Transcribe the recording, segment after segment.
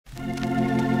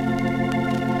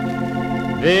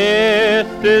This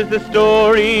is the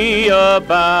story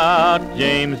about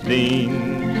James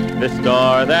Dean, the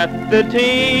star that the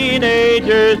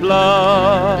teenagers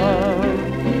love.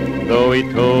 Though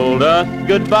he told us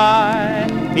goodbye,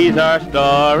 he's our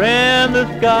star in the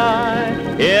sky,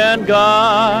 in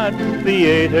God's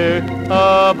theater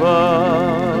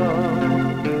above.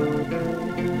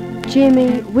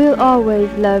 Jimmy, we'll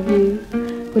always love you.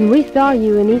 When we saw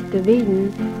you in East of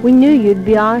Eden, we knew you'd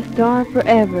be our star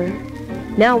forever.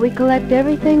 Now we collect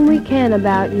everything we can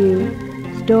about you.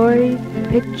 Stories,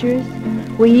 pictures.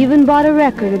 We even bought a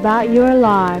record about your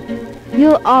life.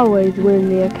 You'll always win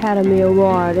the Academy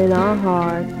Award in our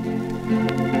hearts.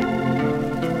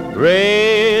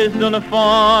 Raised on a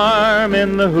farm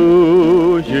in the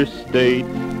Hoosier State,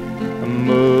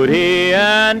 moody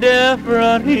and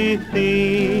different he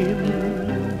seemed.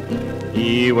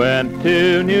 He went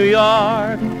to New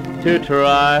York to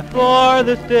try for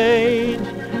the stage,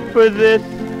 for this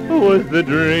was the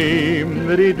dream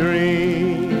that he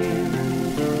dreamed.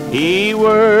 He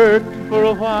worked for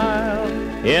a while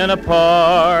in a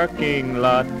parking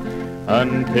lot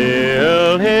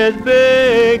until his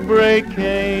big break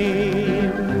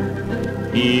came.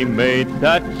 He made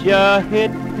such a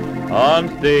hit on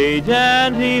stage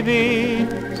and TV,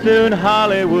 soon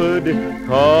Hollywood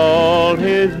called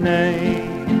his name.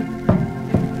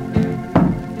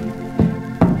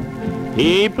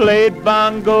 He played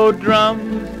bongo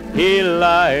drums, he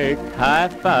liked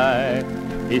hi-fi,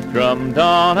 he strummed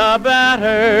on a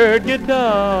battered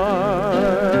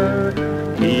guitar.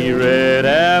 He read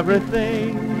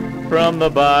everything from the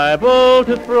Bible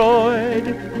to Freud,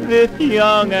 this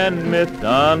young and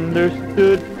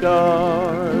misunderstood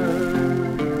star.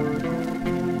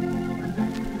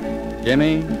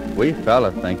 Jimmy, we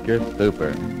fellas think you're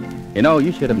super. You know,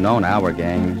 you should have known our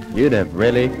game. You'd have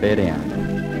really fit in.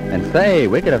 And say,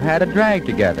 we could have had a drag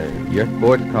together, your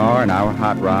sports car and our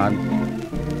hot rods.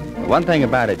 But one thing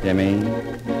about it, Jimmy,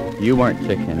 you weren't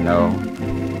chicken, no.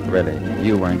 Really,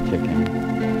 you weren't chicken.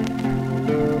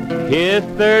 His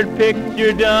third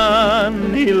picture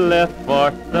done, he left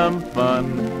for some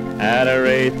fun at a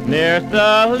race near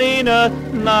Salinas,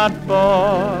 not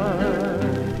far.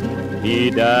 He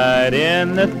died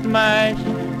in the smash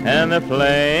and the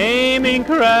flaming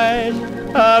crash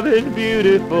of his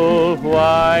beautiful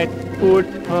white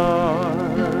sports car.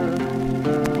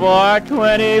 For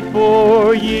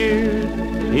 24 years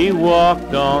he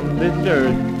walked on this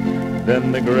earth,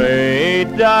 then the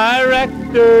great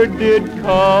director did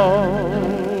call.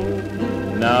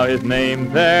 Now his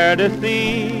name's there to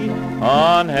see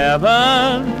on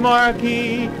heaven's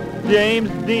marquee,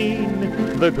 James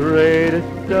Dean, the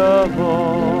greatest of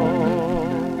all.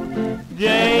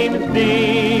 James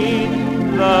Dean,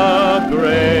 the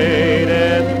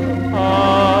greatest of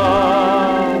all.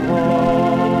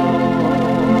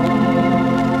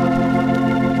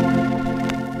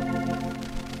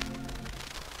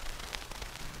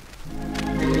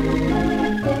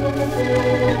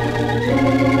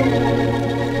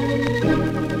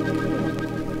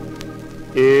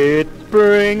 It's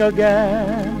spring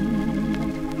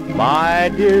again, my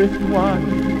dearest one,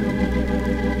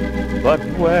 but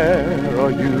where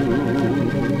are you?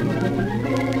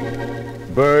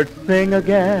 Birds sing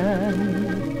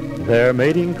again their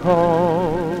mating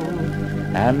call,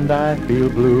 and I feel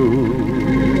blue.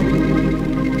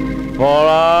 For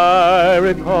I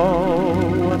recall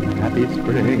one happy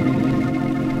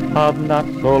spring of not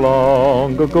so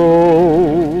long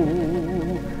ago,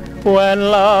 when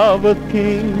love was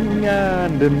king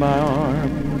and in my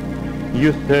arms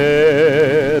you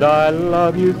said I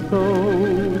love you so.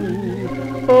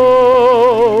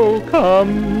 Oh,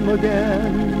 come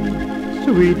again,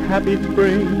 sweet happy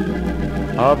spring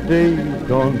of days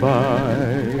gone by.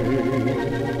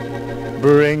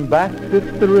 Bring back the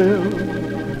thrill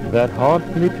that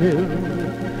haunts me till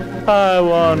I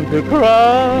want to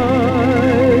cry.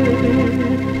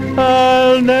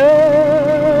 I'll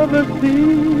never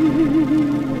see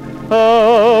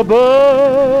a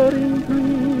budding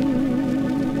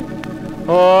tree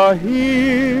or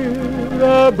hear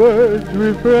a bird's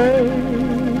refrain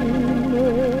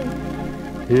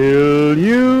till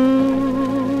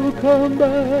you come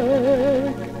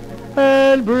back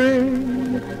and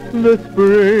bring the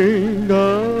spring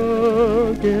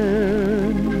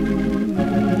again.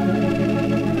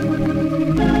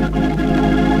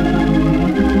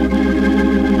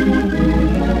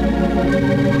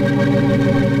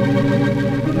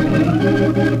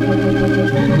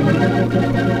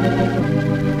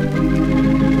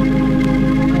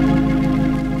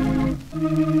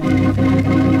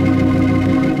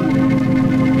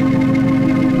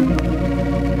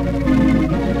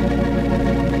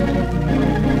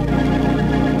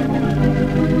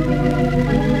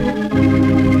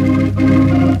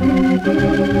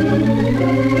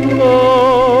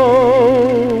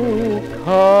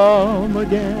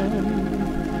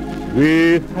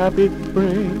 Sweet happy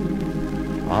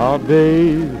spring of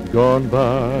days gone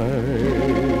by.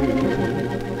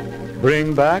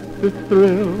 Bring back the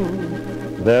thrill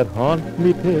that haunts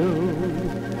me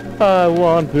till I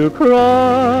want to cry.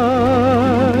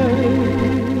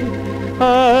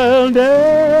 I'll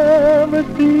never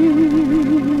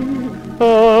see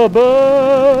a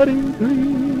budding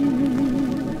tree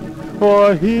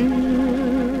or hear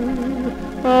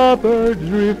a bird's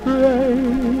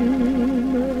refrain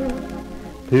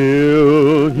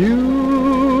till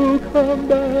you come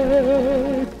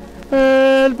back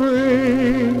and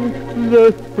bring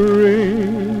the spring.